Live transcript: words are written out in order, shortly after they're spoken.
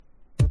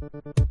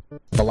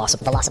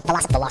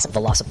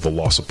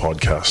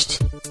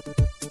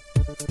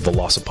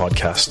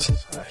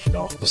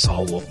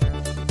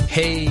Velocipodcast.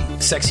 Hey,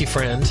 sexy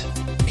friend.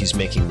 He's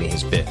making me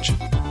his bitch.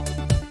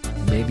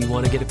 Maybe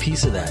want to get a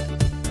piece of that.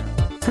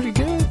 Pretty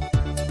good.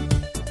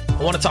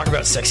 I want to talk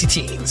about sexy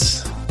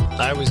teens.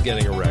 I was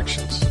getting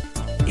erections.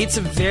 It's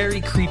a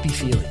very creepy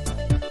feeling.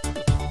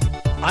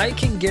 I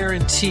can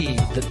guarantee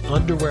that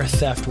underwear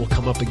theft will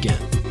come up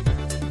again.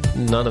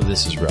 None of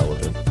this is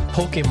relevant.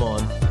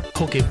 Pokemon,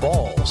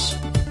 Pokeballs.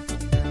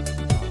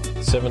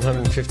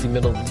 750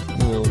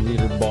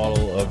 milliliter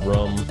bottle of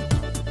rum.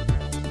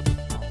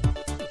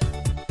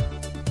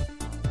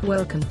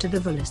 Welcome to the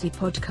Velocity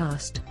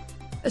Podcast,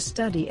 a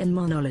study in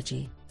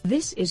monology.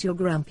 This is your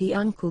grumpy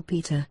Uncle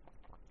Peter.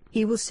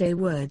 He will say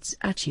words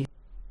at you.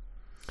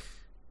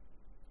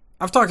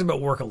 I've talked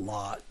about work a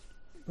lot,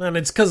 and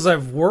it's because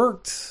I've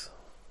worked.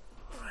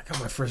 I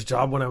got my first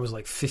job when I was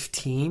like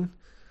 15.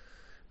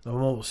 I'm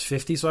almost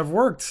 50, so I've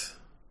worked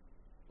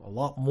a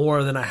lot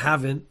more than I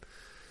haven't.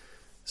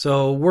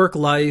 So work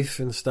life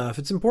and stuff,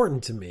 it's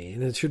important to me,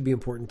 and it should be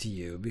important to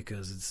you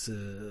because it's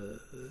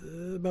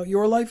about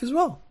your life as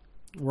well.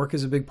 Work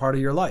is a big part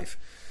of your life.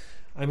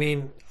 I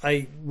mean,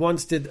 I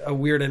once did a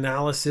weird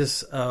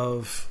analysis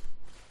of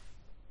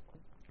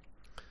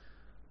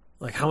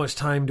like how much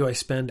time do I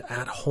spend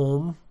at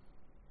home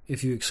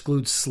if you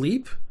exclude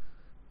sleep,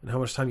 and how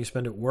much time you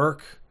spend at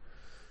work,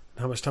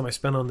 and how much time I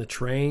spend on the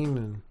train,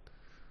 and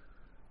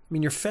I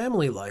mean, your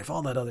family life,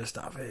 all that other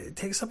stuff, it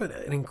takes up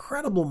an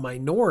incredible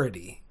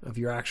minority of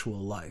your actual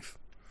life.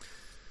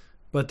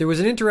 But there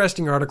was an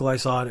interesting article I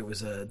saw, and it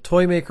was a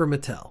toy maker,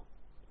 Mattel.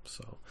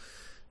 So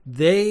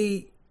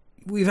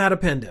we've had a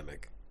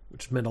pandemic,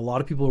 which meant a lot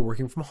of people are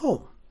working from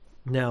home.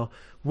 Now,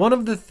 one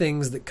of the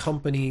things that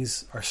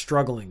companies are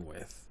struggling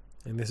with,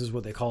 and this is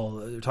what they're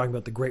talking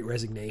about the Great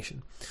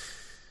Resignation,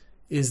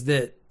 is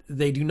that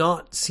they do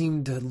not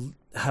seem to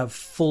have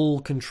full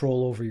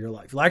control over your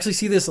life. You'll actually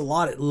see this a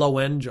lot at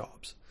low-end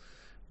jobs,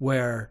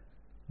 where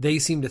they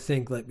seem to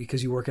think that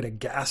because you work at a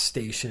gas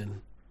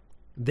station,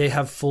 they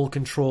have full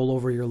control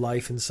over your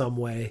life in some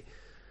way.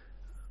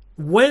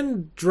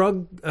 When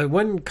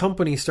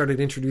companies started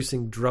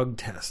introducing drug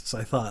tests,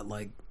 I thought,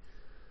 like,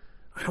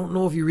 I don't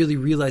know if you really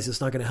realize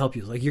it's not going to help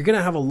you. Like, you're going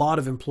to have a lot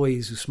of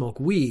employees who smoke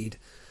weed.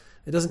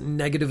 It doesn't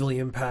negatively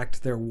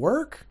impact their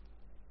work.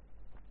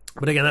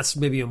 But again, that's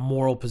maybe a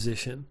moral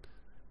position.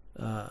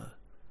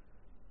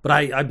 But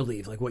I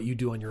believe like what you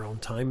do on your own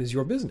time is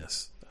your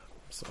business.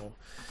 So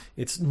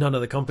it's none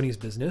of the company's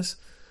business.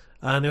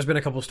 And there's been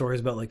a couple of stories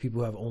about like people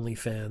who have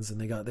OnlyFans and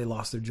they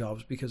lost their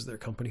jobs because their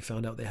company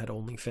found out they had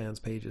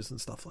OnlyFans pages and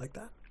stuff like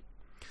that.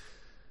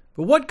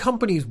 But what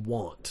companies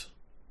want,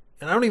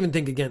 and I don't even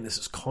think, again, this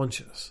is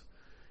conscious,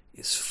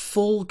 is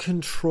full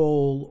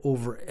control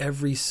over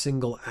every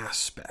single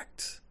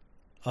aspect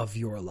of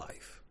your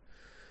life.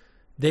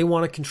 They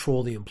want to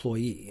control the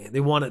employee.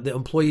 They want the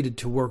employee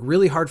to work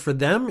really hard for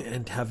them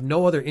and have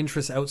no other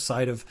interests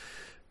outside of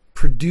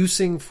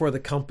producing for the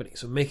company.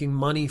 So making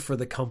money for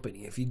the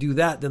company. If you do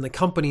that, then the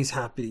company's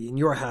happy and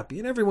you're happy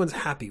and everyone's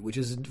happy, which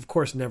is, of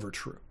course, never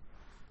true.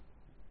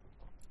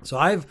 So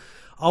I've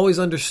always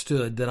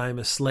understood that I'm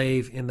a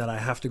slave in that I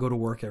have to go to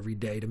work every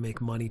day to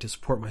make money to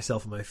support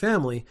myself and my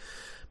family.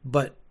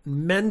 But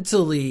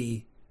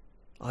mentally,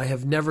 I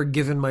have never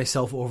given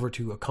myself over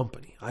to a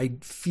company. I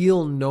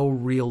feel no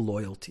real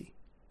loyalty.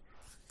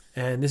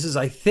 And this is,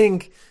 I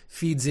think,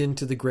 feeds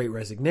into the Great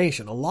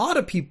Resignation. A lot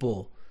of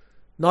people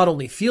not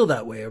only feel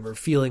that way, but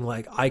feeling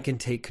like I can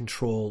take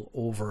control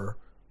over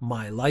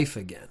my life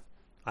again.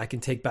 I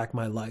can take back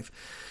my life.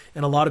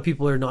 And a lot of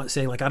people are not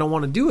saying, like, I don't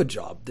want to do a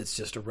job that's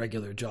just a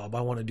regular job. I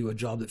want to do a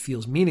job that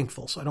feels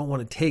meaningful. So I don't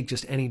want to take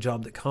just any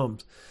job that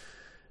comes.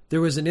 There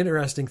was an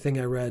interesting thing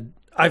I read.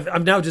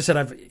 I've now just said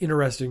I've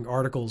interesting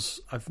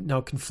articles. I've now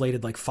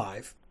conflated like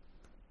 5.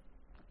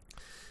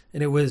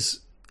 And it was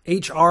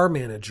HR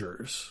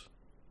managers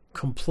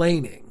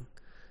complaining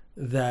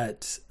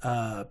that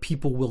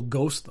people will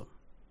ghost them.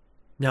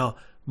 Now,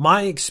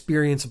 my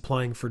experience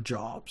applying for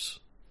jobs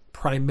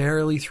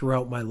primarily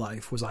throughout my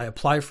life was I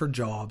applied for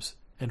jobs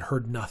and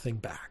heard nothing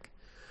back.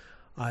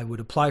 I would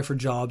apply for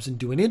jobs and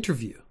do an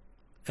interview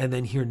and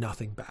then hear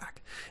nothing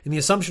back. And the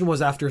assumption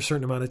was after a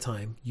certain amount of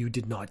time, you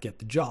did not get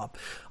the job.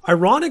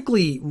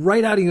 Ironically,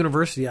 right out of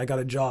university, I got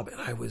a job and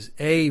I was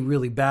A,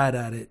 really bad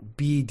at it,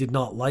 B, did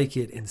not like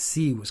it, and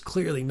C, was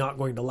clearly not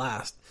going to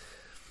last.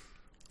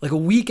 Like a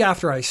week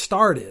after I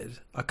started,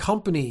 a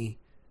company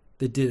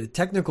that did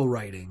technical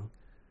writing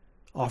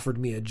offered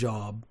me a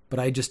job, but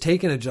I had just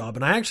taken a job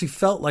and I actually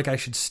felt like I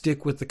should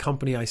stick with the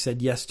company I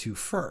said yes to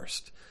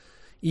first,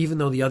 even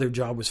though the other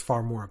job was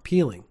far more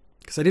appealing.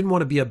 Because I didn't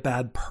want to be a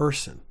bad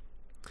person.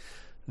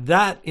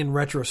 That, in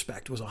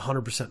retrospect, was a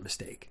 100%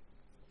 mistake.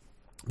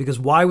 Because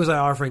why was I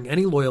offering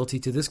any loyalty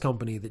to this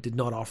company that did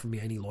not offer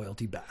me any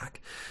loyalty back?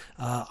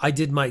 I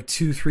did my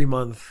 2-3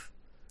 month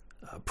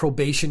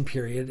probation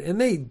period,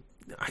 and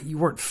you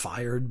weren't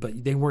fired,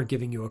 but they weren't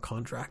giving you a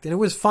contract. And it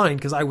was fine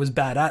because I was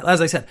bad at,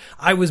 as I said,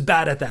 I was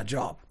bad at that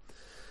job.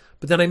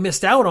 But then I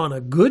missed out on a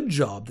good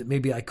job that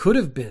maybe I could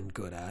have been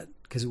good at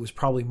because it was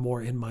probably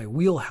more in my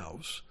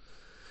wheelhouse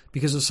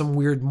because of some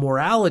weird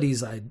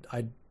moralities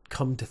I'd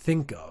come to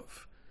think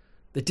of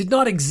that did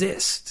not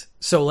exist.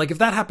 So like if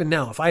that happened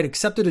now, if I had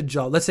accepted a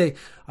job, let's say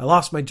I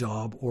lost my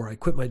job or I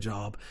quit my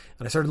job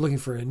and I started looking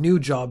for a new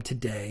job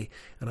today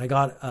and I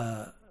got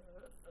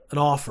an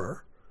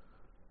offer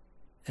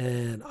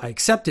and I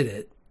accepted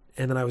it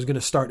and then I was going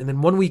to start. And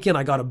then one weekend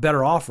I got a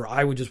better offer.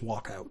 I would just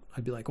walk out.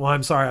 I'd be like, well,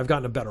 I'm sorry. I've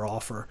gotten a better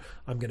offer.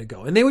 I'm going to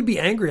go. And they would be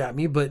angry at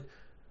me, but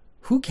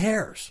who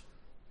cares?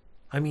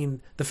 I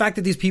mean, the fact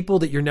that these people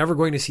that you're never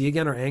going to see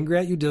again are angry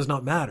at you does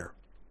not matter.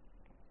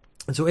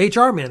 And so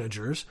HR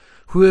managers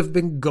who have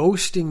been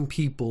ghosting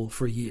people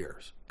for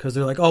years because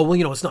they're like, oh, well,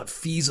 you know, it's not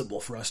feasible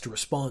for us to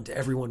respond to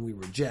everyone we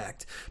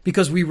reject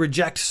because we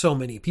reject so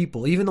many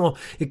people, even though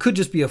it could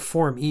just be a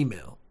form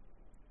email.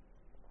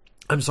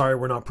 I'm sorry,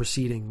 we're not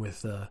proceeding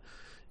with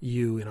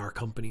you in our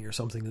company or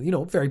something, you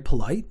know, very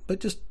polite, but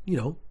just, you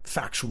know,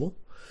 factual.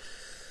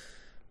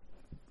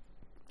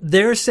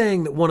 They're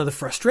saying that one of the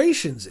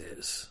frustrations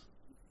is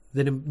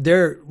that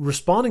they're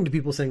responding to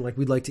people saying like,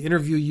 we'd like to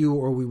interview you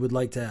or we would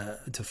like to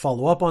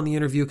follow up on the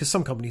interview because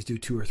some companies do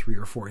 2 or 3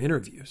 or 4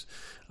 interviews.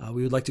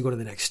 We would like to go to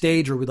the next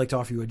stage or we'd like to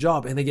offer you a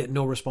job and they get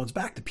no response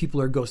back. The people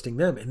are ghosting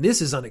them. And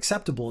this is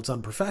unacceptable. It's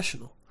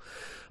unprofessional.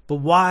 But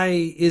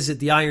why is it,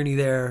 the irony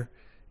there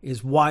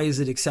is why is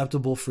it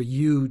acceptable for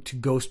you to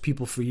ghost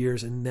people for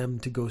years and them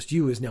to ghost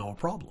you is now a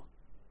problem.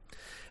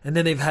 And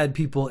then they've had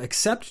people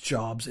accept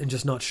jobs and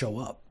just not show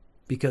up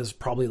because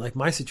probably like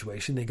my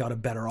situation, they got a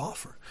better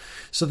offer.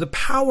 So the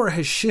power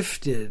has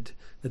shifted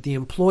that the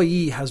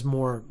employee has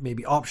more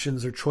maybe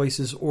options or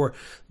choices or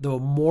the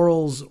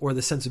morals or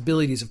the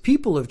sensibilities of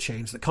people have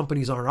changed that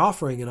companies aren't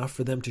offering enough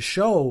for them to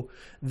show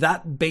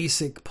that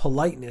basic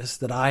politeness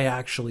that I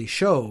actually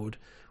showed,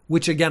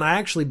 which again, I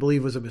actually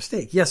believe was a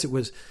mistake. Yes, it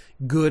was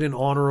good and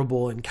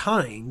honorable and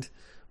kind,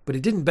 but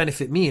it didn't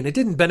benefit me and it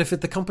didn't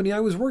benefit the company I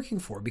was working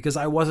for because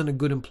I wasn't a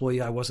good employee.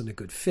 I wasn't a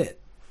good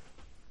fit.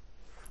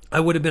 I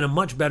would have been a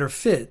much better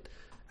fit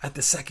at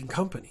the second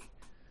company.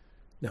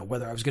 Now,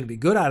 whether I was going to be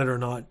good at it or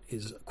not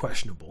is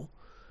questionable,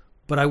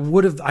 but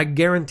I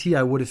guarantee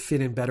I would have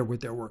fit in better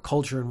with their work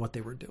culture and what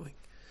they were doing.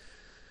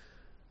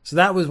 So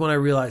that was when I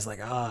realized like,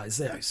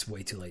 it's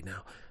way too late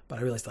now. But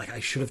I realized like I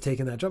should have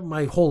taken that job.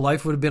 My whole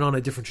life would have been on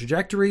a different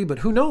trajectory, but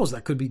who knows?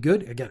 That could be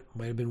good. Again, it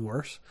might have been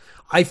worse.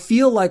 I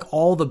feel like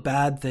all the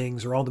bad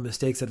things or all the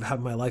mistakes that have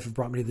happened in my life have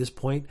brought me to this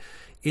point.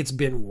 It's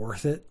been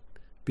worth it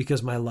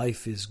because my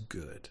life is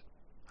good.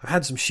 I've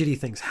had some shitty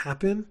things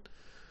happen,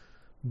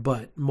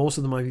 but most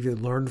of them I've either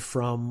learned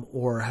from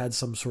or had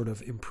some sort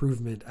of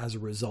improvement as a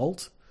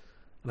result.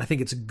 And I think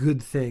it's a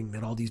good thing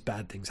that all these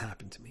bad things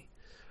happened to me.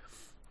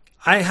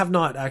 I have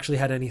not actually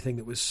had anything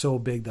that was so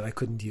big that I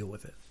couldn't deal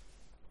with it.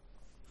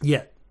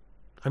 Yet.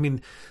 I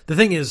mean, the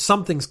thing is,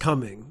 something's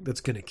coming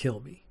that's going to kill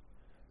me.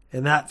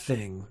 And that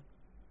thing,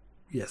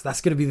 yes,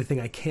 that's going to be the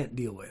thing I can't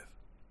deal with.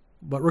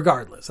 But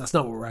regardless, that's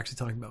not what we're actually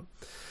talking about.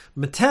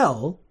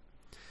 Mattel,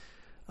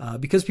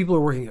 because people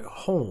are working at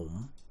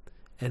home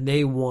and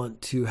they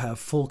want to have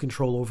full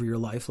control over your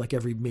life like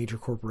every major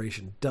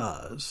corporation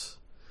does,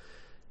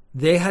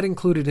 they had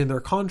included in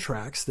their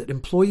contracts that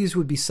employees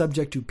would be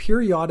subject to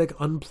periodic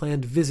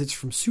unplanned visits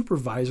from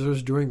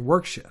supervisors during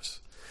work shifts.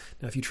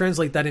 Now, if you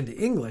translate that into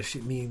English,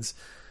 it means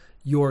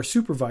your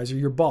supervisor,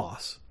 your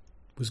boss,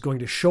 was going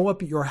to show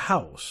up at your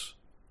house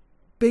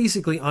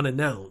basically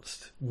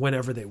unannounced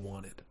whenever they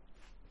wanted,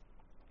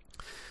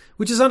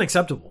 which is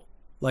unacceptable.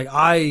 Like,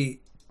 I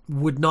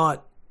would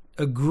not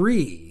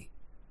agree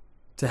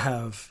to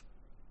have,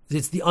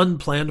 it's the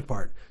unplanned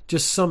part,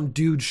 just some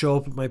dude show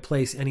up at my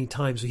place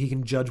anytime so he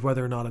can judge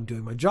whether or not I'm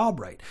doing my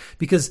job right.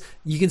 Because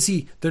you can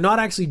see they're not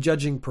actually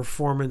judging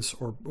performance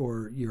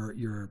or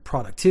your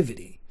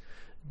productivity.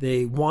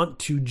 They want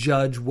to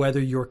judge whether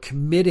you're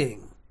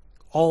committing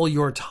all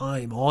your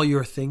time, all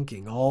your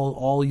thinking,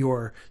 all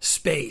your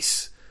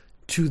space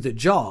to the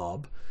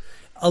job,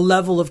 a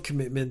level of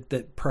commitment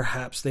that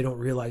perhaps they don't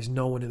realize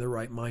no one in their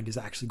right mind is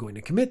actually going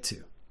to commit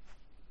to.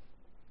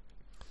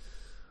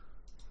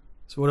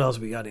 So what else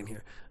we got in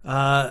here?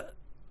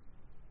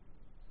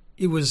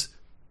 It was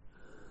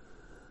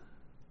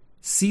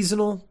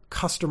seasonal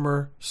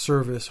customer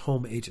service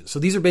home agents. So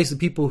these are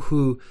basically people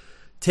who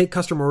take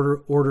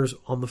customer orders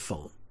on the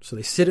phone. So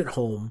they sit at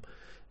home,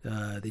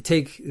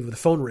 the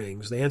phone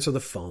rings, they answer the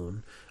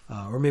phone,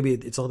 or maybe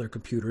it's on their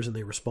computers and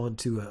they respond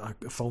to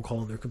a phone call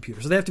on their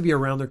computer. So they have to be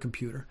around their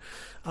computer.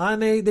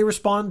 And they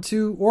respond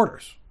to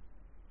orders,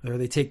 or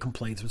they take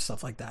complaints and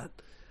stuff like that.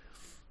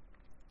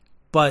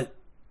 But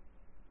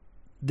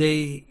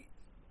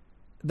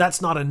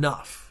that's not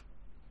enough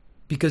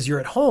because you're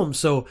at home.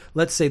 So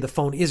let's say the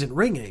phone isn't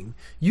ringing.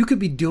 You could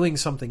be doing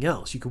something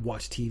else. You could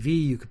watch TV.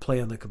 You could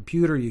play on the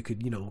computer. You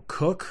could,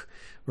 cook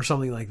or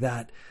something like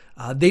that.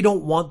 They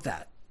don't want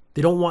that.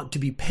 They don't want to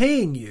be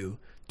paying you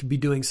to be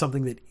doing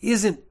something that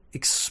isn't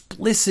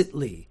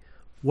explicitly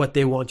what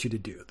they want you to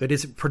do, that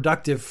isn't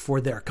productive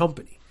for their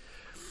company.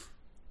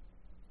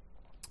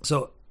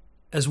 So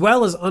As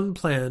well as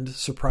unplanned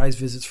surprise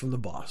visits from the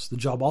boss, the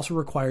job also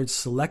required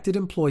selected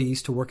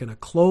employees to work in a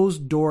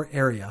closed-door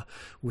area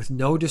with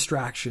no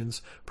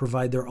distractions,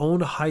 provide their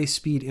own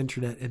high-speed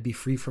internet, and be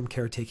free from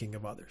caretaking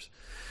of others.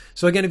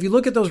 So again, if you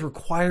look at those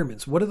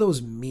requirements, what do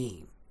those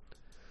mean?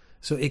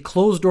 So a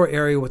closed-door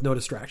area with no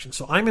distractions.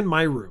 So I'm in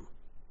my room.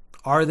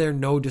 Are there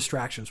no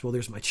distractions? Well,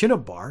 there's my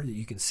chin-up bar that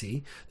you can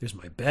see. There's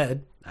my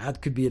bed.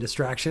 That could be a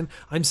distraction.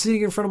 I'm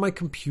sitting in front of my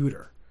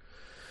computer.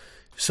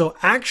 So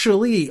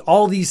actually,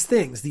 all these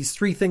things, these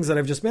three things that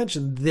I've just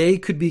mentioned, they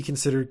could be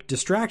considered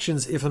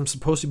distractions if I'm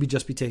supposed to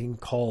just be taking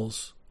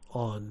calls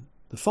on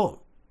the phone.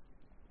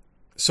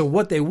 So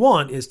what they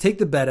want is take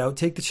the bed out,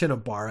 take the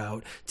chin-up bar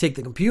out, take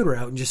the computer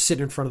out, and just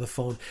sit in front of the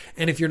phone.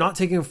 And if you're not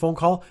taking a phone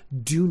call,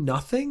 do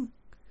nothing,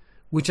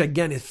 which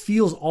again, it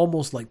feels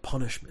almost like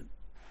punishment.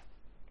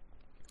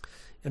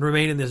 And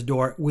remain in this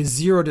door with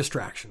zero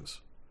distractions.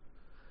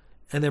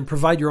 And then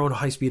provide your own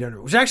high-speed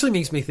internet, which actually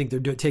makes me think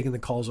they're taking the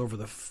calls over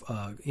the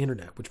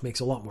internet, which makes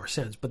a lot more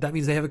sense. But that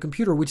means they have a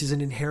computer, which is an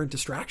inherent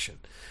distraction.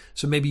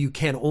 So maybe you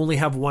can only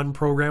have one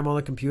program on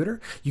the computer.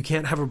 You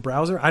can't have a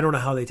browser. I don't know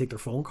how they take their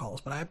phone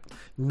calls, but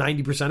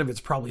 90% of it's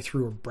probably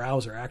through a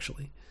browser,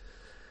 actually.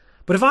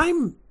 But if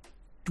I'm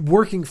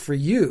working for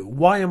you,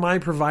 why am I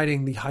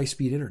providing the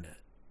high-speed internet?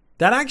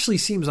 That actually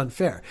seems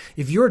unfair.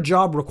 If your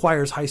job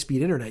requires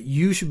high-speed internet,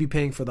 you should be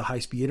paying for the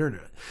high-speed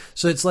internet.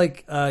 So it's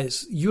like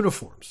it's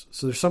uniforms.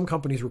 So there's some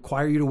companies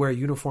require you to wear a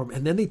uniform,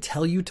 and then they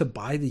tell you to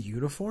buy the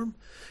uniform,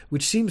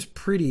 which seems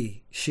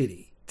pretty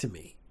shitty to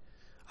me.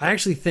 I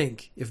actually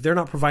think if they're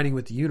not providing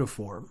with the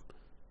uniform,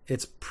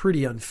 it's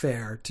pretty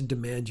unfair to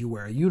demand you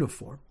wear a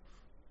uniform.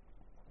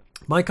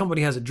 My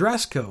company has a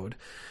dress code,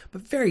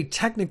 but very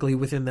technically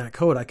within that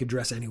code, I could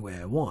dress any way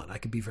I want. I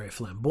could be very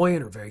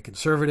flamboyant or very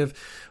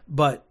conservative,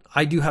 but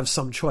I do have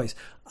some choice.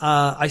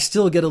 I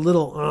still get a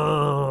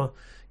little,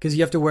 because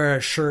you have to wear a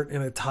shirt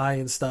and a tie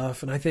and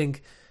stuff. And I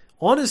think,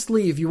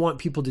 honestly, if you want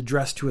people to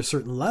dress to a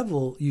certain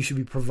level, you should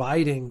be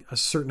providing a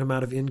certain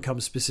amount of income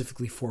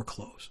specifically for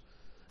clothes.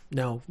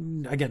 Now,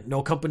 again,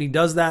 no company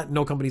does that.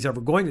 No company's ever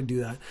going to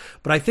do that.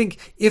 But I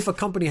think if a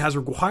company has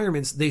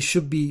requirements, they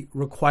should be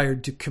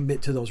required to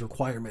commit to those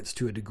requirements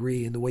to a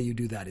degree. And the way you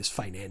do that is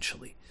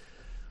financially.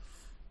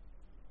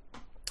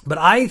 But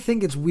I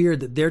think it's weird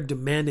that they're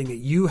demanding that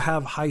you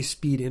have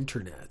high-speed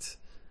internet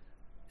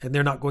and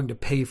they're not going to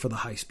pay for the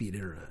high-speed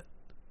internet.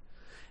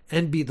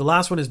 And the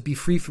last one is be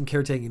free from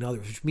caretaking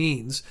others, which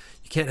means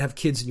you can't have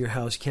kids in your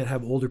house. You can't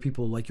have older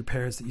people like your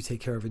parents that you take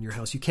care of in your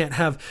house. You can't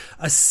have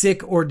a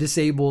sick or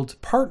disabled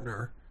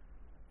partner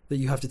that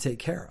you have to take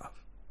care of,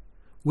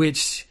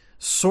 which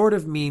sort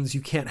of means you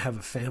can't have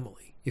a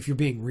family, if you're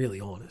being really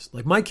honest.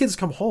 Like my kids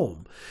come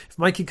home. If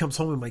my kid comes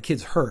home and my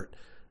kid's hurt,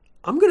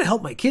 I'm going to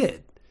help my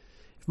kid.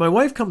 If my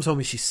wife comes home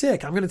and she's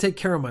sick, I'm going to take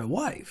care of my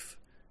wife.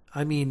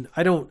 I mean,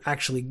 I don't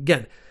actually,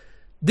 again,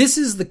 this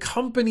is the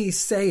company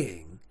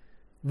saying,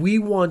 we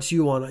want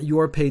you on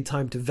your paid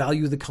time to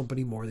value the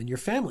company more than your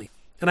family.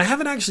 And I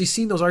haven't actually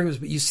seen those arguments,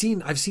 but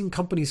I've seen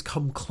companies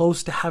come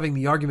close to having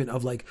the argument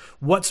of like,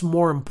 what's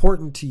more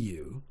important to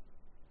you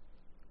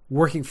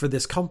working for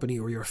this company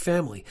or your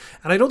family?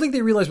 And I don't think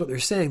they realize what they're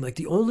saying. Like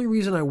the only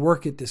reason I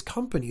work at this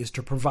company is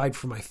to provide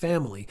for my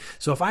family.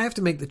 So if I have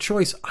to make the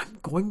choice, I'm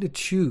going to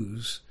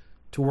choose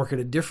to work at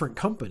a different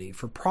company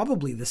for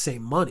probably the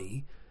same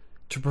money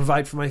to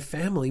provide for my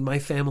family. My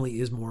family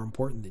is more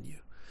important than you.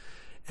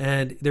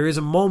 And there is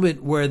a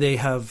moment where they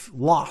have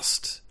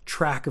lost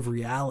track of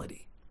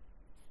reality.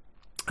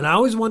 And I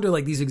always wonder,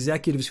 like these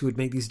executives who would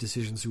make these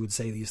decisions, who would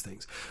say these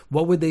things,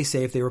 what would they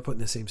say if they were put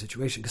in the same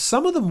situation? Because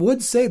some of them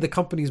would say the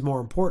company's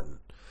more important.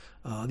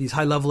 These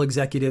high-level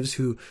executives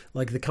who,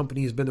 like the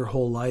company has been their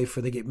whole life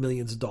or they get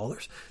millions of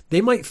dollars,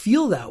 they might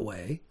feel that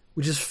way,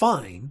 which is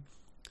fine.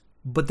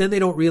 But then they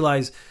don't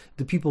realize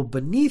the people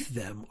beneath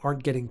them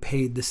aren't getting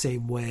paid the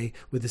same way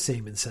with the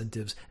same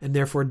incentives and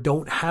therefore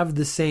don't have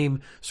the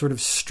same sort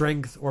of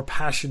strength or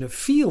passion of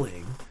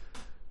feeling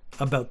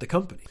about the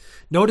company.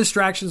 No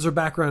distractions or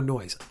background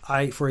noise.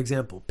 For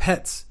example,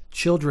 pets,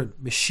 children,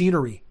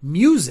 machinery,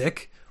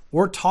 music,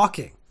 or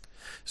talking.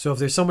 So if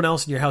there's someone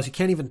else in your house, you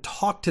can't even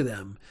talk to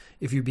them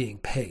if you're being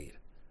paid.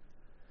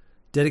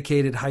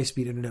 Dedicated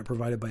high-speed internet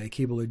provided by a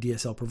cable or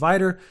DSL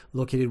provider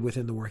located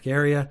within the work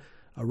area.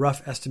 A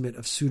rough estimate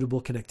of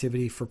suitable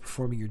connectivity for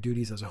performing your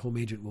duties as a home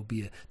agent will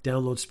be a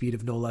download speed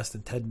of no less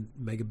than 10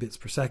 megabits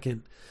per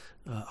second,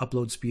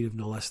 upload speed of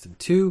no less than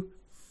 2.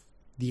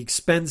 The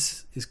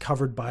expense is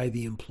covered by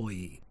the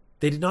employee.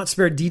 They did not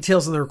spare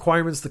details on the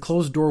requirements. The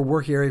closed door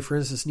work area, for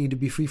instance, need to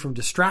be free from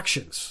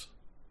distractions.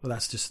 Well,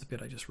 that's just the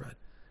bit I just read.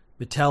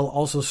 Mattel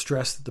also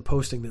stressed that the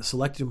posting that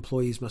selected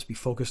employees must be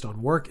focused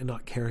on work and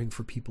not caring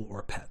for people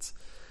or pets.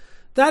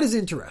 That is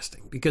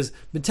interesting because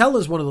Mattel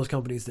is one of those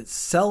companies that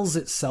sells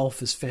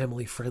itself as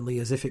family friendly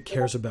as if it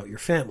cares about your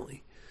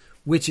family,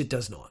 which it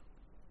does not.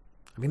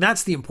 I mean,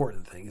 that's the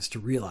important thing, is to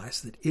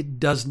realize that it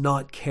does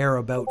not care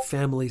about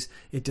families.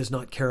 It does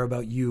not care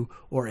about you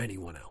or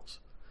anyone else.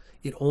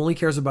 It only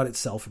cares about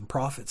itself and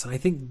profits. And I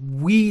think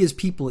we as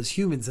people, as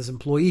humans, as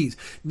employees,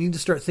 need to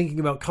start thinking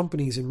about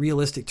companies in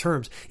realistic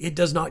terms. It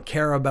does not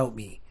care about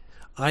me.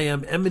 I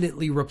am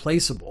eminently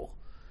replaceable.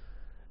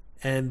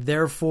 And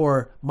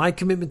therefore, my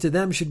commitment to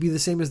them should be the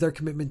same as their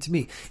commitment to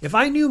me. If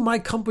I knew my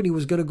company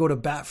was going to go to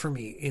bat for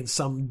me in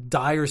some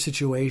dire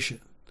situation,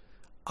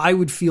 I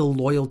would feel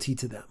loyalty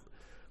to them.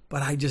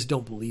 But I just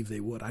don't believe they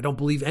would. I don't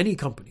believe any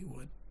company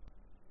would.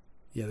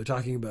 Yeah, they're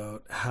talking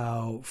about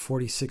how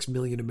 46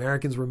 million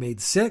Americans were made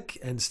sick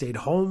and stayed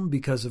home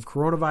because of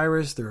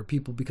coronavirus. There are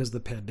people, because of the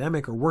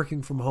pandemic, are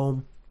working from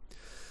home.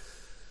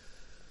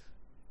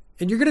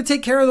 And you're going to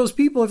take care of those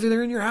people if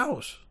they're in your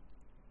house.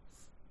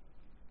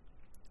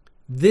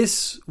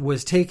 This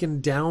was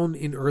taken down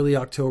in early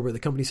October. The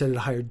company said it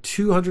hired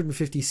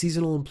 250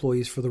 seasonal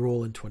employees for the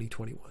role in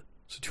 2021.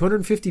 So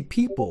 250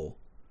 people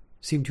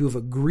seem to have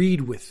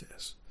agreed with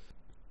this.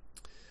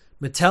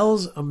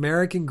 Mattel's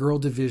American Girl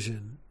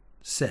division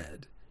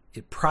said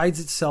it prides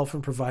itself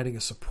in providing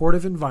a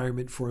supportive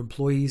environment for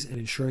employees and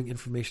ensuring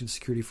information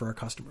security for our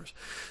customers.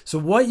 So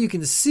what you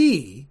can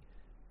see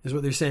is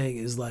what they're saying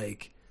is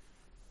like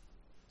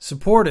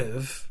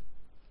supportive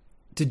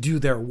to do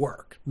their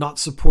work, not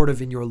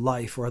supportive in your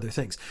life or other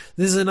things.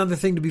 This is another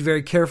thing to be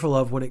very careful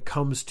of when it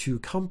comes to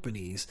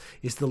companies,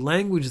 is the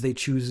language they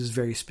choose is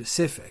very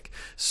specific.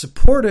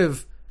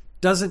 Supportive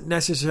doesn't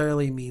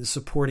necessarily mean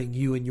supporting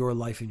you and your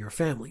life and your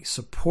family.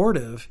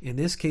 Supportive, in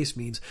this case,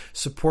 means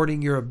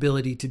supporting your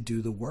ability to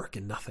do the work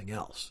and nothing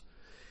else.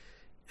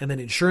 And then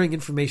ensuring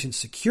information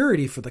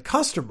security for the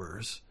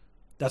customers,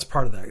 that's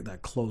part of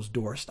that closed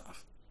door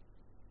stuff.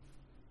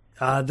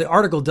 The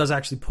article does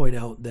actually point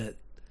out that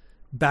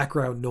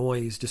background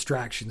noise,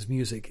 distractions,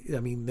 music, I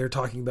mean, they're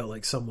talking about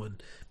like someone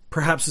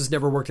perhaps has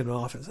never worked in an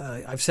office.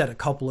 I've said a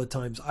couple of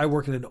times, I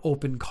work in an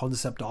open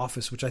concept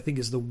office, which I think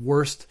is the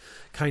worst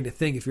kind of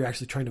thing if you're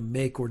actually trying to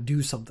make or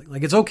do something.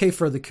 Like, it's okay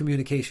for the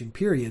communication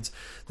periods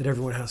that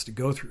everyone has to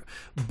go through.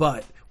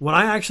 But when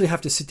I actually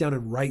have to sit down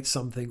and write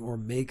something or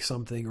make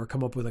something or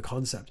come up with a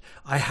concept,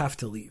 I have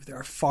to leave. There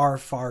are far,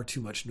 far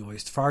too much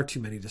noise, far too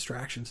many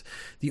distractions.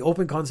 The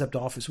open concept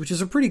office, which is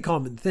a pretty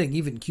common thing,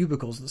 even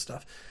cubicles and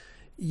stuff,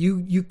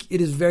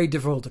 it is very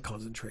difficult to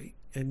concentrate.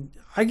 And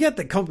I get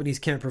that companies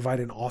can't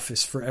provide an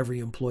office for every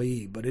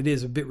employee, but it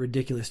is a bit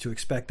ridiculous to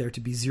expect there to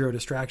be zero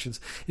distractions.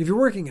 If you're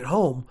working at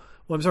home,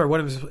 well, I'm sorry,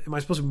 am I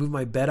supposed to move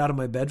my bed out of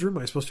my bedroom?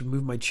 Am I supposed to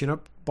move my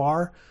chin-up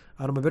bar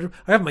out of my bedroom?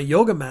 I have my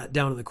yoga mat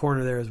down in the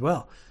corner there as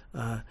well.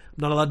 I'm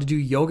not allowed to do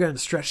yoga and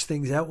stretch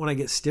things out when I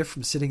get stiff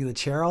from sitting in the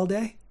chair all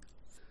day.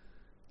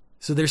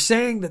 So they're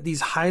saying that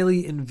these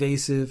highly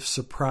invasive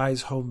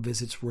surprise home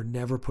visits were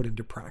never put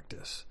into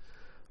practice.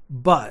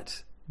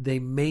 But they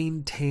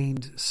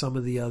maintained some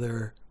of the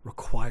other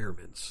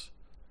requirements,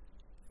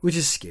 which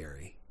is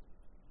scary.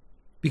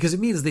 Because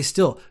it means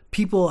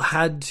people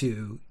had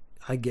to,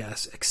 I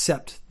guess,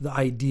 accept the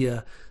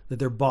idea that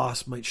their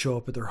boss might show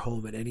up at their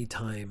home at any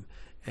time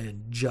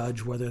and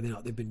judge whether or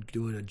not they've been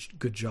doing a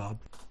good job.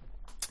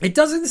 It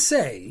doesn't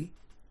say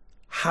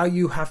how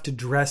you have to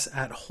dress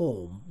at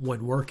home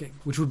when working,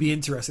 which would be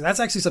interesting. That's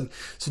actually something.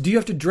 So do you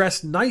have to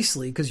dress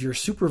nicely because your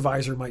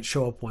supervisor might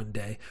show up one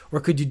day? Or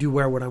could you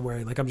wear what I'm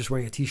wearing? Like, I'm just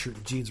wearing a t-shirt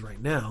and jeans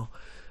right now.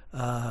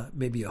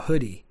 Maybe a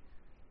hoodie.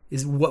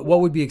 What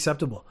would be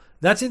acceptable?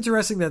 That's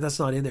interesting that that's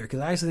not in there, because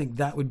I actually think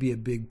that would be a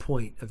big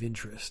point of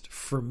interest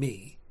for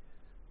me.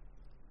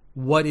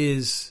 What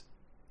is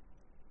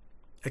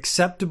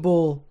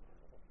acceptable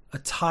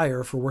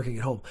attire for working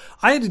at home?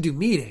 I had to do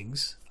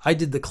meetings. I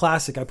did the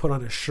classic, I put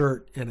on a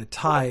shirt and a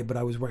tie, but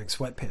I was wearing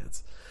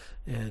sweatpants.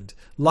 And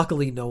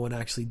luckily no one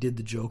actually did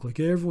the joke, like,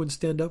 hey, everyone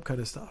stand up kind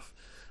of stuff.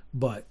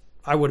 But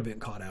I would have been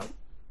caught out,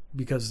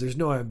 because there's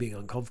no way I'm being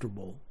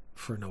uncomfortable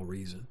for no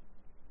reason.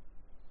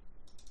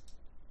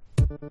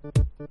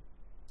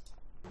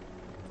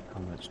 How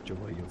much joy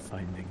you're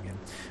finding in...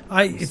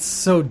 It's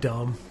so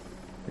dumb.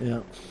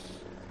 Yeah.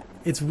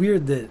 It's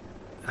weird that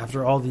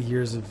after all the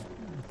years of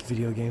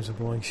video games and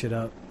blowing shit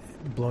up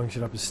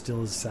is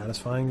still as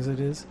satisfying as it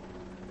is.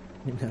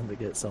 It never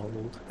gets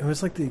old. It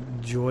was like the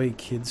joy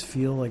kids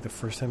feel like the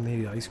first time they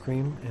eat ice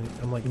cream, and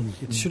I'm like,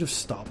 it should have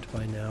stopped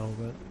by now,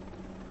 but...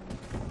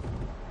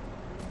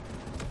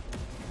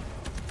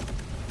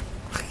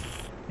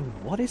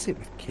 What is it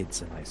with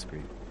kids and ice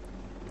cream?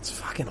 It's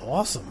fucking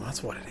awesome.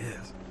 That's what it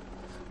is.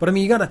 But I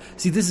mean, you gotta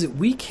see. This is it.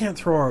 We can't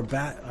throw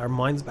our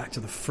minds back to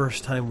the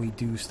first time we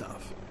do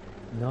stuff.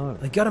 No.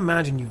 Like, you gotta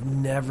imagine you've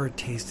never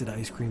tasted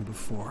ice cream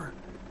before.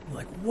 You're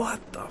like,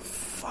 what the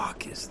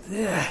fuck is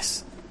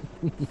this?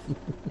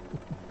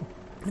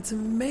 It's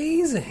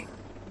amazing.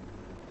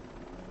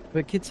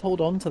 But kids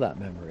hold on to that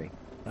memory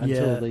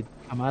until they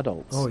become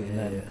adults. Oh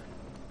yeah.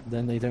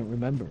 Then they don't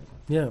remember it.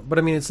 Yeah, but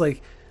I mean, it's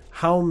like,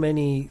 how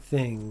many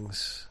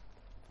things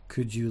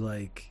could you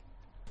like?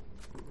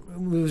 It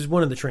was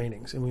one of the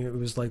trainings, and it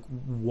was like,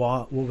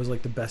 what was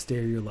like the best day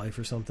of your life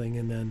or something,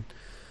 and then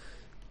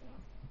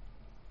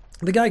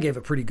the guy gave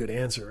a pretty good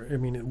answer. I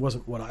mean, it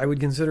wasn't what I would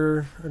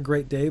consider a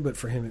great day, but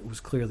for him, it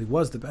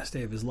was the best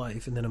day of his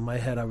life. And then in my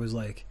head, I was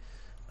like,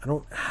 I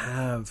don't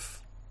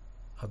have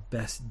a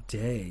best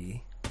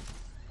day.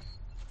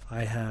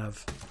 I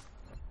have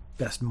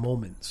best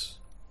moments.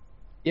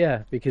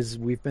 Yeah, because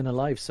we've been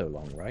alive so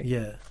long, right?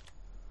 Yeah.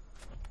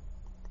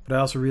 But I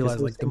also realized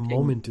like the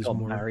moment is got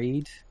more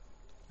married.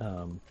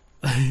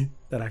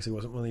 That actually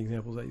wasn't one of the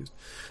examples I used.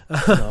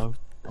 No.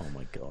 Oh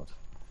my god.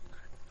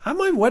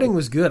 My wedding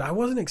was good. I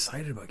wasn't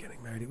excited about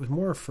getting married. It was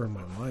more for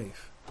my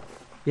wife.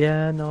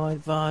 Yeah, no,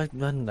 I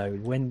don't know.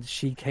 When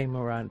she came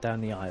around down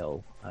the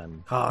aisle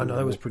and Oh no,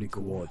 that was pretty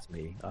cool. towards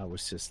me, I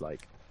was just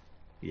like,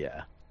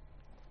 yeah.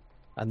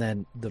 And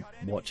then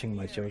watching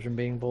my children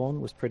being born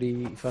was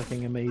pretty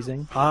fucking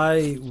amazing.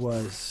 I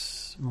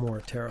was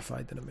more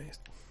terrified than amazed.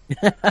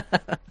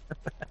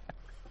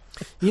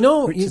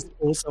 Which is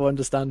also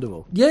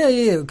understandable.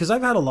 Yeah. Because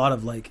I've had a lot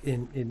of like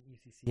in ECC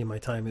in my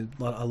time,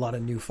 a lot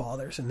of new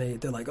fathers, and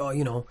they're like,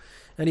 oh,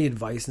 any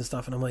advice and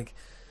stuff, and I'm like,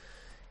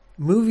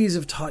 movies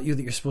have taught you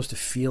that you're supposed to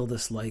feel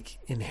this like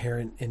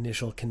inherent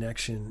initial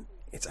connection.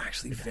 It's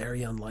actually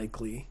very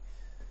unlikely.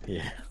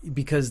 Yeah.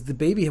 Because the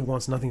baby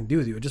wants nothing to do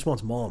with you. It just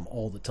wants mom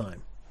all the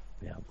time.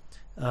 Yeah.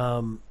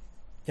 And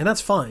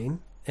that's fine.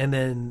 And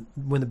then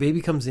when the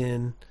baby comes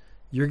in,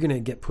 you're going to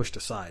get pushed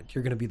aside.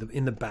 You're going to be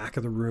in the back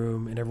of the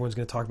room, and everyone's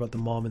going to talk about the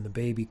mom and the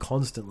baby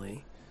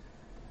constantly.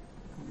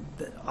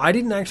 I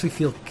didn't actually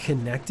feel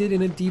connected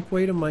in a deep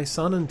way to my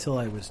son until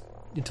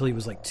he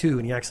was like 2,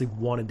 and he actually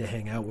wanted to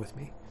hang out with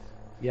me.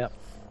 Yep.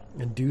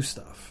 And do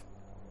stuff.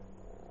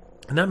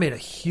 And that made a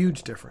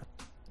huge difference.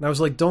 And I was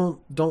like,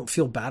 don't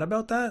feel bad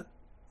about that.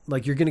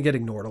 Like, you're going to get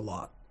ignored a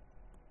lot.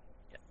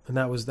 Yeah.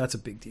 And that's a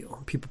big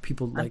deal.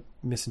 People like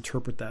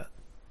misinterpret that.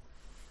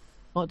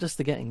 Not just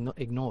the getting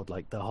ignored,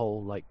 like the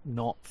whole like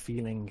not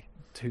feeling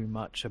too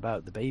much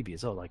about the baby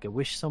as well. Like, I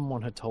wish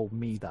someone had told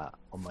me that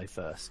on my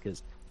first,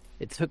 because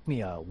it took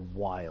me a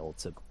while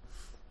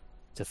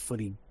to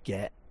fully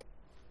get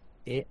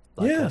it.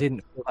 Like, Yeah. I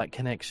didn't feel that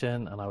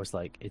connection, and I was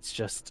like, it's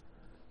just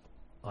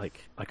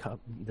like I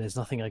can't. There's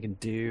nothing I can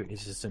do.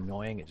 It's just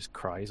annoying. It just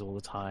cries all the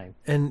time,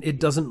 And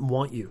it doesn't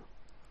want you.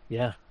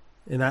 Yeah.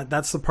 And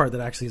that's the part that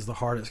actually is the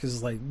hardest, because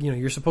it's like,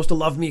 you're supposed to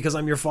love me because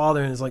I'm your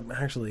father, and it's like,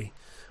 actually,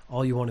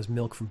 all you want is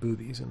milk from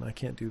boobies, and I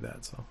can't do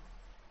that. So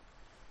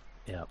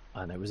Yeah,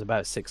 and it was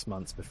about 6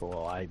 months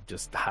before I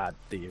just had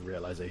the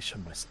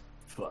realization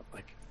myself,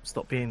 like,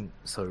 stop being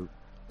so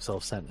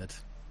self-centered.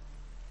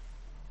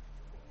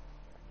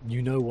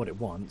 You know what it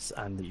wants,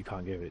 and that you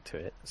can't give it to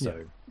it,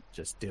 so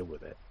just deal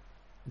with it.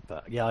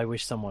 But yeah, I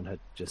wish someone had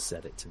just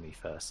said it to me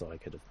first, so I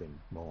could have been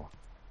more.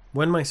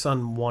 when my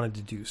son wanted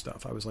to do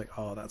stuff, I was like,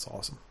 oh, that's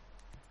awesome.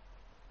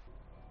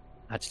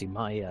 Actually,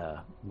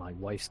 my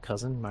wife's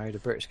cousin married a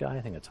British guy.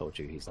 I think I told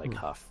you he's like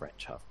half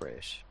French, half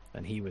British,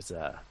 and he was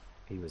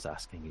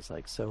asking. He's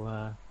like,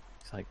 so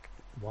it's like,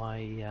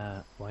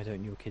 why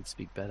don't your kids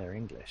speak better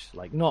English?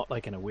 Like, not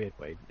like in a weird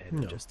way,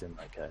 just in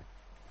like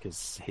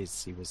because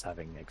he was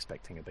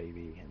expecting a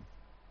baby, and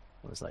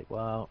I was like,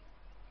 well,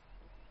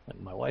 like,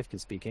 my wife can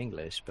speak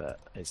English, but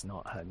it's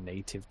not her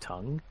native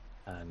tongue,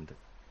 and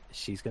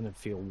she's going to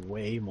feel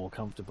way more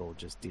comfortable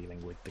just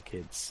dealing with the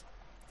kids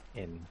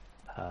in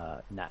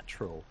her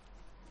natural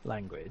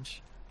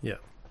language. Yeah.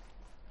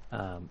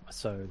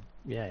 So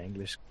yeah,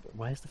 English.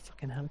 Where's the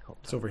fucking helicopter?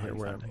 It's over here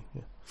where I'm.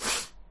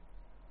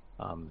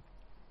 Yeah.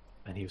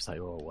 And he was like,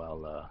 "Oh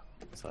well,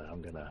 so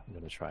I'm gonna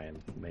try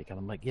and make." And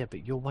I'm like, "Yeah,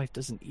 but your wife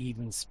doesn't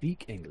even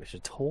speak English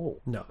at all."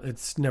 No,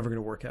 it's never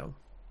gonna work out.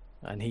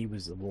 And he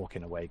was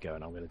walking away,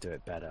 going, "I'm gonna do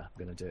it better. I'm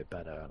gonna do it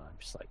better." And I'm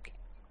just like,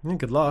 Yeah,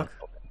 good luck.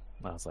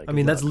 I was like, I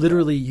mean, "Good that's luck."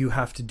 literally, you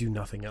have to do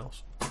nothing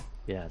else.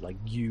 Yeah, like,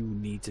 you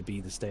need to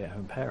be the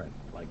stay-at-home parent.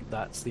 Like,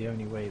 that's the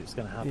only way it's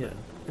gonna happen. Yeah,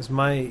 because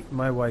my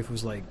wife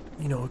was like,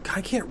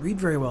 I can't read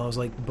very well. I was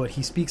like, but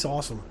he speaks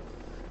awesome,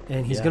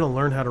 and he's going to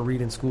learn how to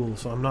read in school.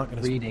 So I'm not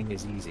going to. Reading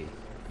is easy.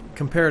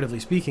 Comparatively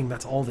speaking,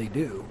 that's all they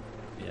do.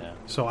 Yeah.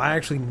 So I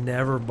actually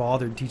never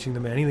bothered teaching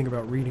them anything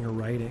about reading or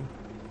writing.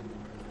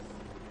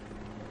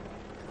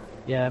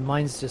 Yeah,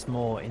 mine's just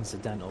more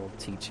incidental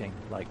teaching.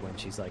 Like when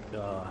she's like,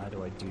 "Oh, how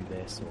do I do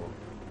this?" Or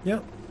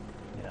Yeah.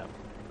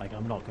 Like,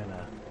 I'm not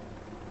gonna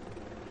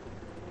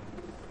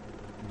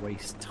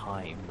waste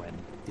time when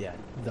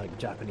like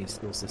Japanese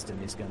school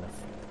system is gonna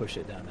push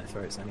it down their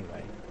throats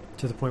anyway.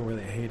 To the point where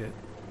they hate it.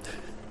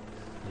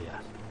 Yeah.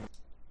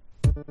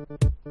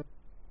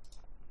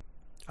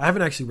 I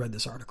haven't actually read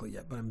this article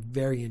yet, but I'm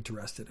very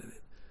interested in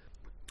it.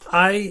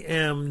 I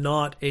am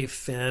not a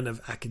fan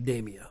of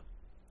academia.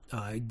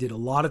 I did a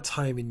lot of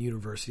time in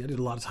university. I did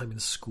a lot of time in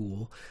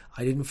school.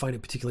 I didn't find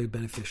it particularly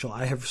beneficial.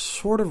 I have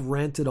sort of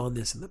ranted on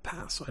this in the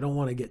past, so I don't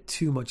want to get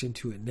too much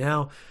into it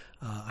now.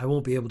 I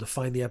won't be able to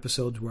find the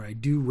episodes where I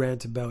do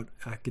rant about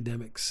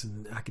academics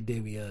and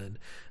academia and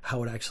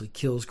how it actually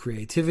kills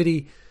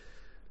creativity,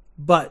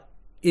 but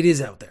it is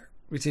out there.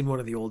 It's in one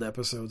of the old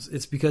episodes.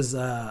 It's because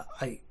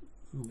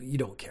you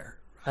don't care.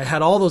 I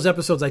had all those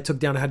episodes I took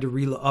down. I had to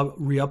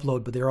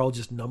re-upload, but they're all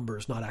just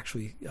numbers, not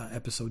actually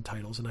episode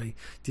titles. And I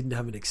didn't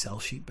have an Excel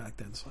sheet back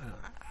then, so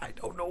I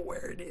don't know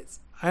where it is.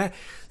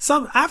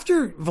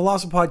 After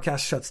Velocipodcast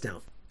shuts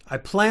down, I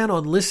plan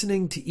on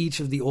listening to each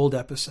of the old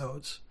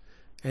episodes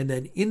And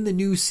then in the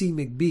new C.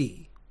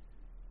 McBee,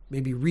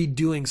 maybe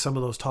redoing some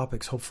of those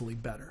topics, hopefully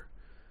better.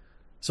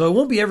 So it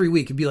won't be every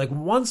week. It'd be like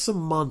once a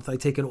month I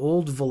take an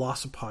old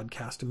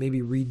Velocipodcast and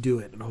maybe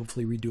redo it and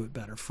hopefully redo it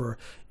better for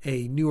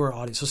a newer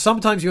audience. So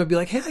sometimes you might be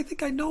like, hey, I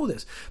think I know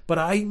this, but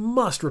I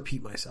must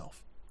repeat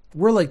myself.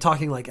 We're like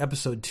talking like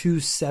episode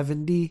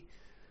 270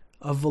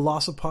 of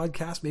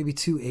Velocipodcast, maybe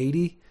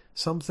 280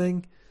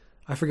 something.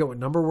 I forget what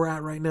number we're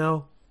at right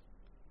now,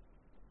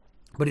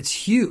 but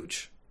it's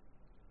huge.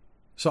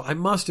 So I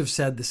must have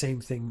said the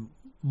same thing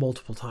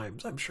multiple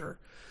times, I'm sure.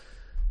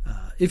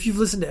 If you've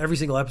listened to every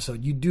single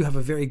episode, you do have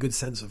a very good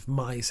sense of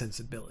my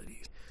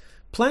sensibilities.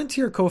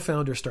 Palantir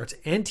co-founder starts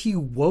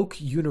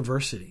Anti-Woke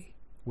University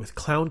with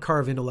clown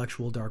carve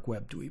intellectual dark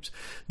web dweebs.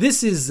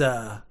 This is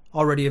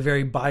already a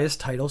very biased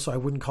title, so I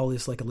wouldn't call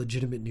this like a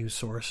legitimate news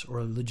source or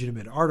a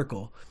legitimate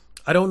article.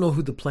 I don't know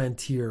who the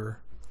Palantir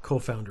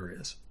co-founder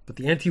is, but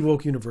the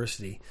Anti-Woke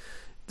University,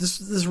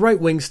 this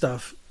right-wing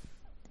stuff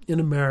in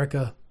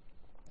America,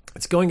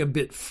 it's going a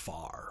bit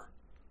far.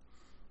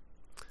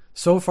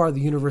 So far, the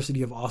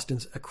University of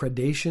Austin's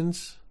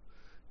accreditations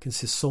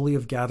consist solely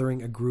of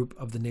gathering a group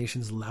of the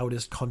nation's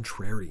loudest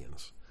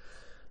contrarians.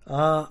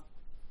 I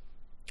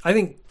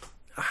think,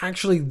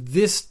 actually,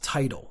 this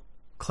title,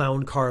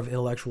 Clown Carve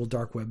Intellectual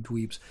Dark Web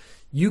Dweebs,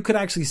 you could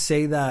actually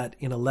say that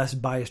in a less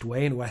biased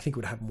way, and I think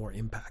would have more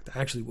impact. I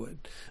actually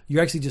would.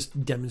 You're actually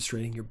just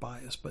demonstrating your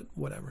bias, but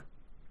whatever.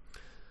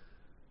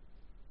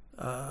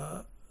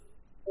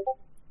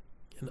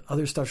 And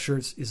Other Stuff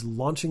Shirts is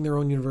launching their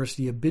own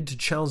university, a bid to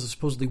challenge the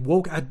supposedly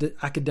woke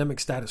academic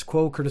status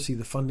quo, courtesy of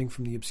the funding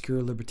from the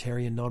obscure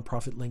libertarian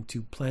nonprofit linked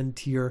to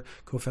Palantir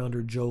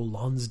co-founder Joe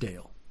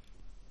Lonsdale.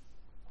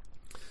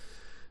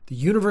 The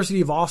University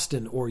of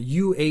Austin, or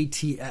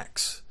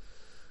UATX,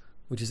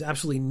 which is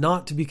absolutely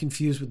not to be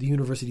confused with the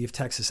University of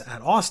Texas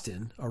at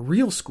Austin, a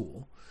real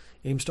school,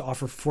 aims to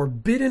offer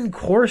forbidden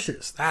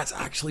courses. That's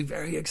actually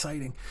very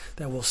exciting.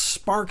 That will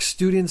spark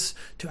students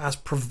to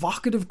ask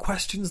provocative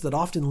questions that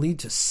often lead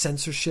to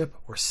censorship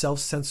or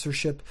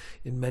self-censorship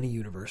in many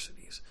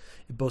universities.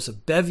 It boasts a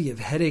bevy of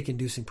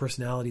headache-inducing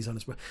personalities on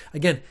its...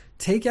 Again,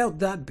 take out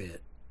that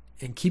bit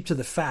and keep to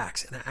the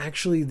facts, and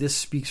actually this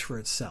speaks for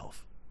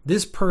itself.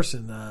 This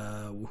person,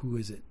 who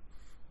is it?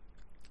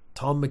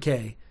 Tom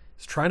McKay,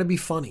 is trying to be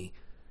funny.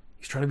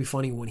 He's trying to be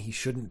funny when he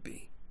shouldn't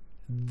be.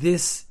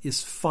 This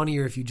is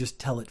funnier if you just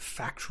tell it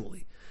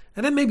factually.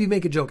 And then maybe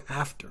make a joke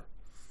after.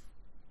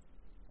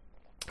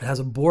 It has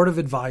a board of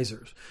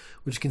advisors,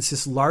 which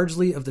consists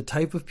largely of the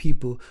type of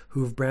people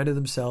who have branded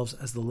themselves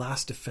as the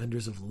last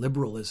defenders of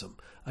liberalism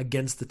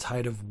against the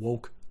tide of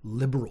woke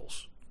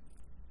liberals,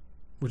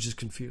 which is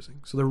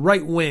confusing. So the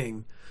right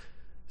wing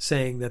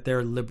saying that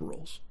they're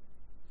liberals.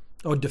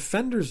 Oh,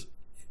 defenders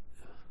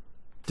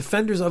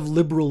of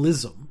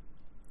liberalism.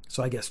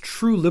 So I guess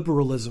true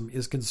liberalism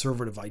is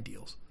conservative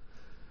ideals.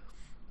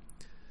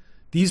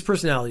 These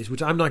personalities,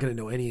 which I'm not going to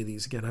know any of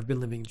these. Again, I've been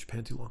living in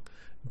Japan too long.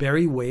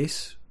 Barry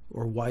Weiss,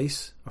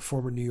 a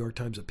former New York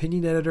Times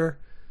opinion editor,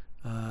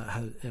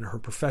 and her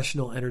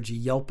professional energy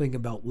yelping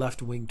about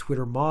left-wing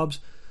Twitter mobs.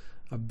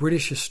 A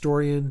British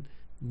historian,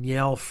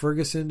 Niall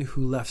Ferguson,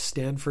 who left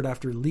Stanford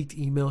after leaked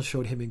emails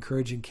showed him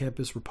encouraging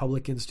campus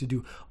Republicans to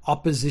do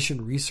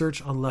opposition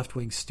research on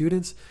left-wing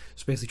students.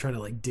 So basically trying to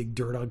like dig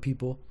dirt on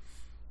people.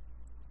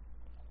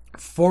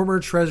 Former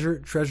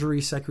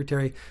Treasury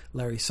Secretary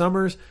Larry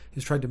Summers,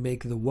 who's tried to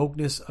make the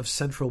wokeness of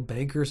central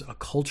bankers a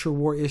culture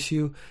war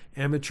issue.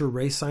 Amateur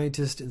race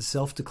scientist and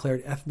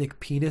self-declared ethnic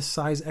penis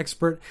size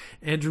expert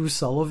Andrew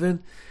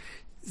Sullivan.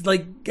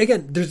 Like,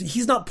 again,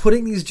 he's not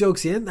putting these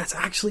jokes in. That's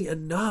actually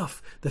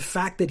enough. The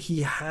fact that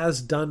he has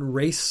done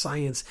race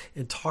science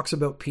and talks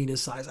about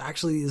penis size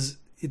actually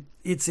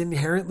it's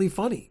inherently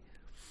funny.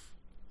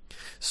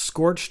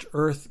 Scorched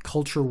Earth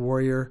culture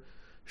warrior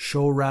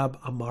Shohrab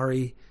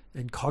Amari,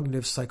 and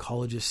cognitive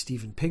psychologist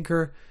Steven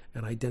Pinker,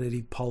 an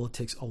identity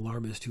politics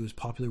alarmist who is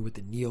popular with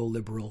the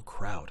neoliberal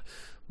crowd.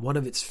 One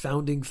of its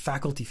founding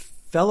faculty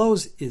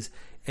fellows is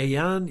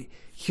Ayaan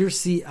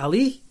Hirsi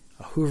Ali,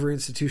 a Hoover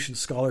Institution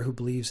scholar who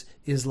believes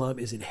Islam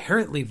is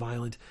inherently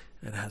violent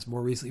and has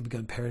more recently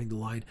begun parroting the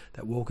line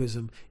that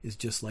wokeism is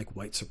just like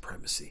white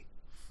supremacy.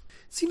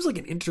 It seems like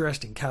an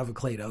interesting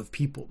cavalcade of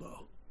people,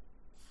 though.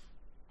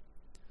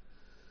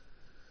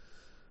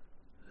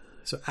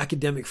 So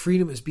academic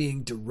freedom is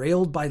being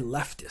derailed by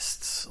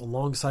leftists.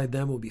 Alongside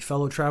them will be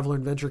fellow traveler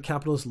and venture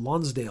capitalist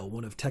Lonsdale,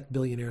 one of tech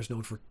billionaires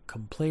known for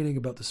complaining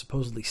about the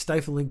supposedly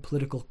stifling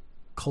political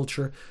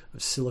culture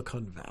of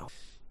Silicon Valley.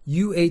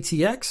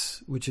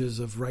 UATX, which as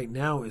of right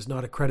now is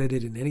not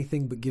accredited in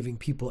anything but giving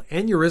people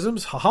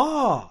aneurysms.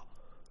 Haha!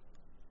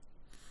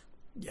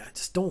 Yeah,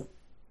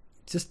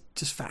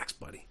 just facts,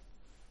 buddy.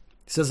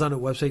 It says on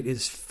its website it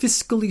is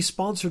fiscally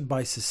sponsored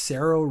by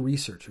Cicero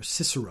Research, or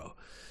Cicero,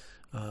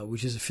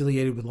 which is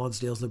affiliated with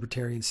Lonsdale's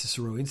Libertarian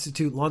Cicero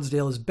Institute.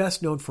 Lonsdale is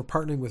best known for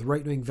partnering with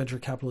right-wing venture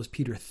capitalist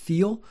Peter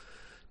Thiel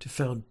to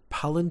found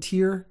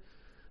Palantir,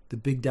 the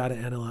big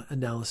data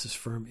analysis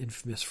firm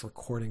infamous for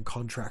courting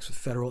contracts with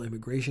federal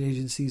immigration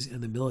agencies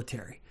and the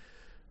military.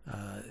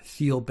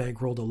 Thiel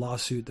bankrolled a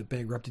lawsuit that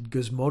bankrupted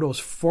Gizmodo's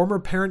former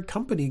parent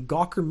company,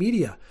 Gawker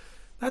Media.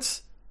 I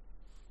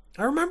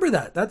remember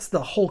that. That's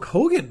the Hulk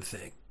Hogan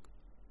thing.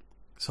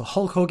 So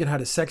Hulk Hogan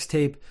had a sex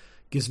tape.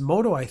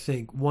 Gizmodo, I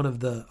think,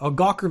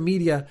 Gawker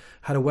Media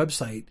had a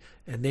website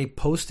and they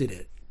posted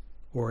it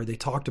or they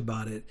talked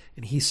about it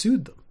and he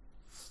sued them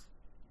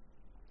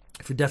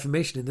for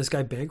defamation and this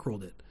guy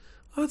bankrolled it.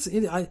 Well,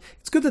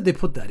 it's good that they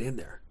put that in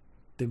there.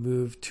 They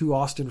moved to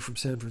Austin from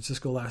San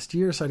Francisco last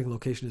year, citing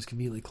location is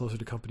conveniently closer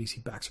to companies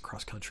he backs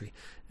across country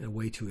and a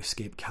way to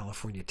escape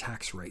California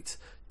tax rates.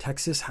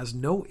 Texas has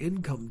no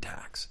income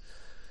tax.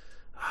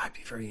 I'd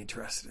be very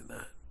interested in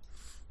that.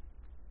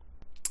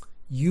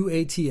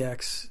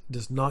 UATX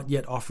does not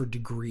yet offer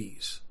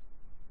degrees,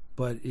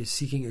 but is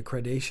seeking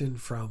accreditation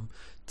from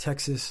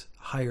Texas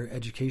Higher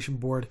Education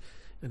Board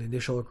and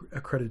initial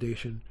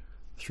accreditation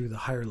through the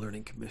Higher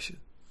Learning Commission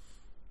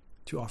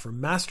to offer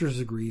master's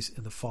degrees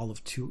in the fall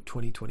of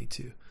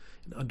 2022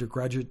 and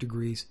undergraduate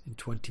degrees in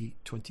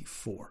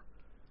 2024.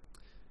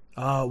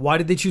 Why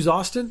did they choose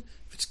Austin?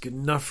 If it's good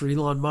enough for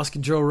Elon Musk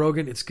and Joe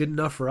Rogan, it's good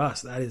enough for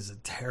us. That is a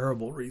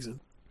terrible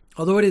reason.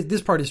 Although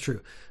this part is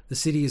true. The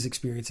city is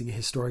experiencing a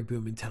historic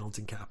boom in talent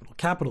and capital.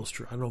 Capital is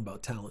true. I don't know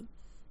about talent.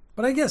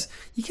 But I guess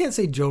you can't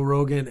say Joe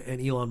Rogan and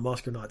Elon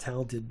Musk are not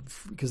talented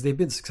because they've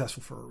been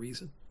successful for a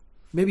reason.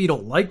 Maybe you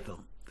don't like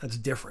them. That's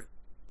different.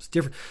 It's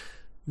different.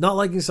 Not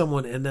liking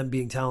someone and them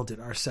being talented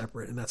are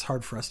separate, and that's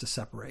hard for us to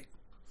separate.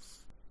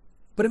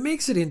 But it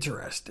makes it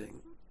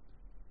interesting.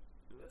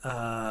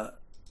 How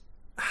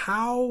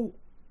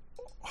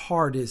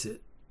hard is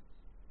it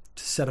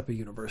to set up a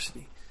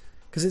university?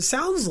 Because it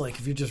sounds like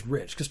if you're just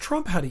rich, because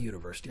Trump had a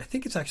university. I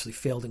think it's actually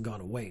failed and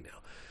gone away now.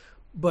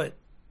 But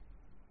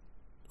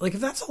like if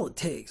that's all it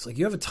takes, like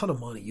you have a ton of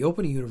money, you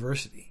open a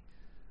university.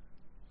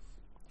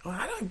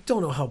 I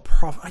don't know how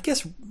I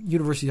guess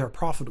universities are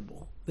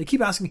profitable. They keep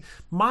asking,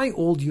 my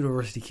old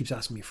university keeps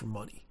asking me for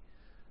money.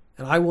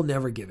 And I will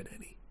never give it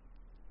any.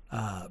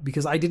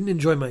 Because I didn't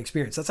enjoy my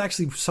experience. That's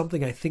actually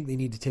something I think they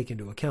need to take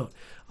into account.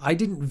 I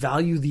didn't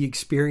value the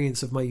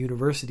experience of my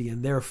university,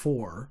 and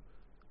therefore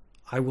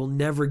I will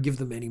never give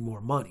them any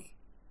more money.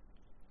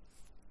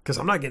 Because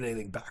I'm not getting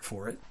anything back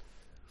for it.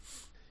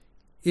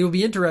 It will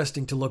be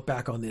interesting to look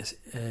back on this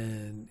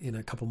and in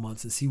a couple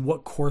months and see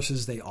what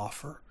courses they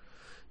offer.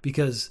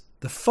 Because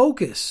the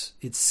focus,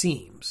 it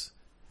seems,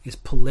 is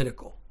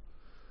political.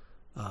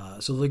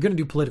 So they're going to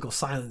do political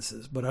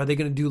sciences, but are they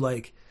going to do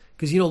like,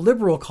 because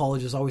liberal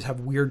colleges always have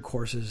weird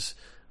courses.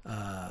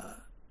 Again,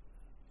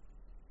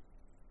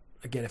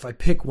 if I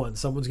pick one,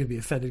 someone's going to be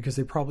offended because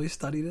they probably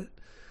studied it.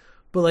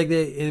 But like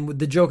and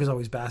the joke is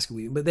always basket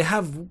weaving, but they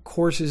have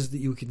courses that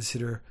you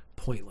consider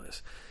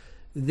pointless.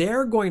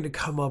 They're going to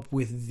come up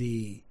with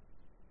the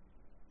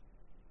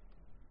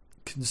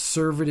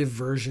conservative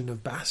version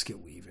of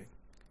basket weaving.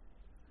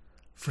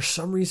 For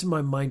some reason,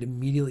 my mind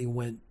immediately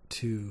went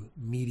to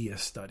media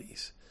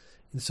studies.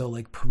 And so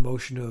like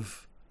promotion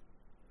of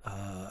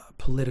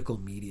political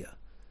media.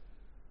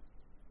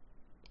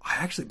 I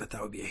actually bet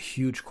that would be a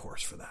huge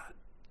course for that.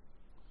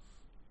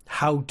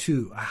 How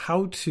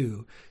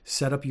to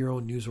set up your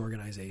own news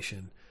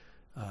organization,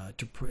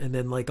 and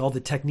then like all the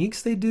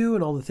techniques they do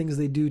and all the things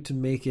they do to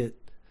make it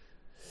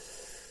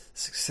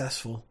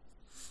successful.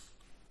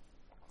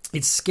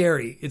 It's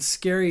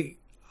scary.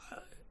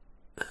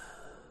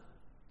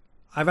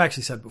 I've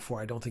actually said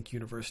before, I don't think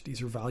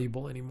universities are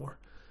valuable anymore.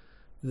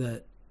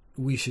 That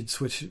we should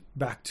switch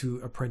back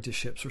to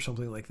apprenticeships or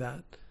something like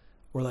that,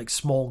 or like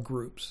small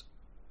groups.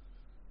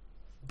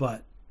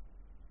 But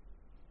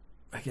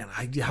again,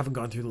 I haven't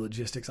gone through the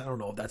logistics. I don't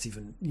know if that's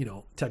even,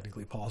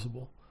 technically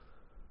possible.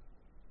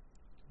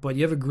 But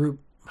you have a group,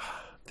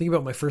 think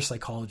about my first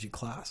psychology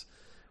class,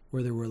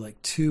 where there were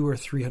like 200 or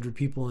 300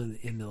 people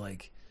in the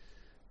like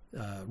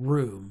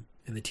room,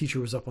 and the teacher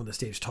was up on the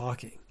stage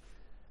talking.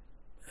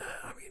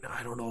 I mean,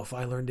 I don't know if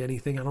I learned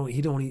anything.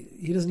 He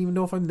doesn't even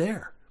know if I'm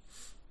there.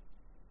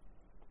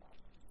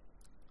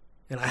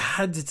 And I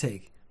had to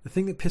take, the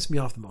thing that pissed me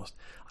off the most,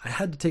 I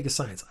had to take a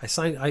science.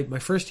 My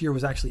first year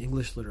was actually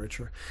English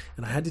literature,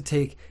 and I had to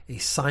take a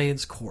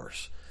science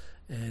course.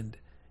 And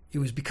it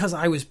was because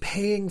I was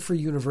paying for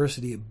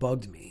university, it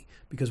bugged me.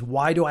 Because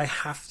why do I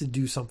have to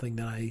do something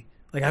that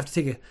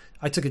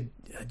I took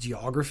a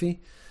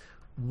geography.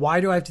 Why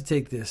do I have to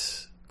take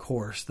this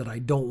course that I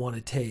don't want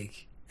to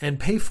take and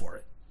pay for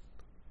it?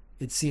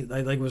 It seemed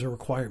like it was a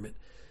requirement.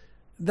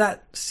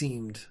 That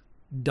seemed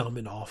dumb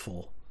and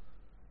awful.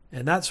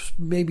 And that's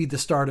maybe the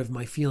start of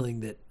my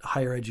feeling that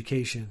higher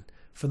education,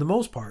 for the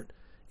most part,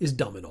 is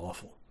dumb and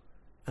awful.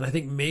 And I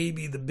think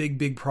maybe the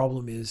big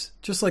problem is,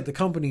 just like the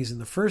companies in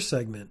the first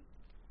segment,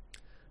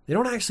 they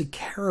don't actually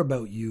care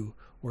about you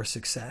or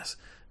success.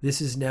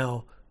 This is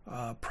now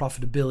a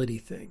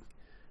profitability thing.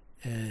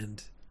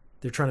 And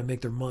they're trying to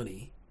make their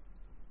money.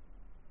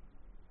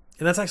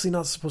 And that's actually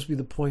not supposed to be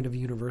the point of a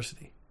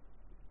university.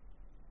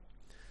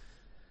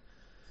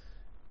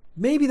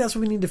 Maybe that's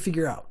what we need to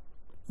figure out.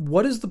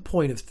 What is the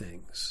point of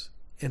things?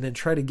 And then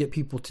try to get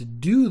people to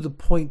do the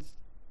point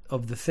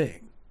of the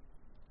thing.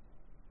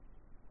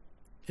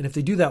 And if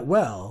they do that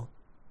well,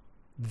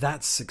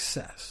 that's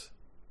success.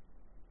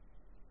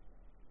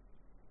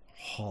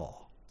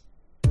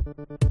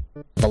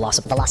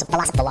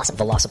 Velocipodcast.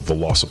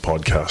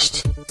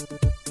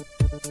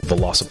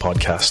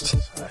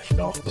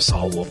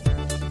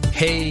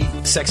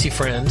 Hey, sexy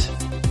friend.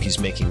 He's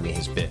making me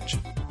his bitch.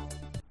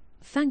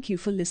 Thank you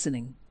for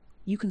listening.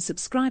 You can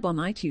subscribe on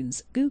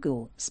iTunes,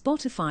 Google,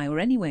 Spotify, or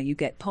anywhere you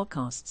get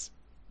podcasts.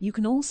 You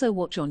can also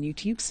watch on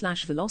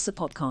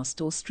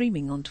YouTube/Velocipodcast or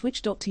streaming on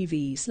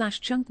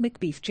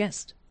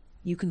twitch.tv/chunkmcbeefjest.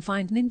 You can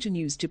find Ninja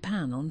News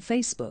Japan on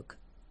Facebook.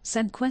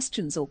 Send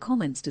questions or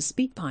comments to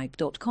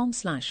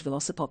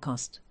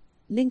speakpipe.com/Velocipodcast.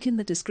 Link in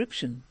the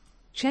description.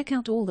 Check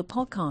out all the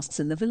podcasts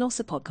in the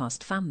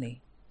Velocipodcast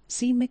family.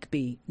 See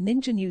McB,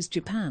 Ninja News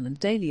Japan, and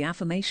Daily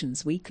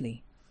Affirmations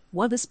Weekly.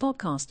 While this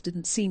podcast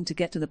didn't seem to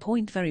get to the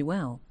point very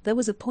well, there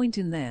was a point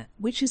in there,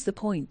 which is the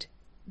point.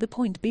 The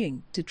point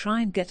being, to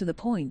try and get to the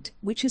point,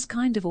 which is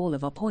kind of all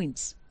of our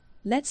points.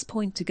 Let's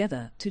point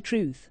together to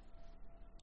truth.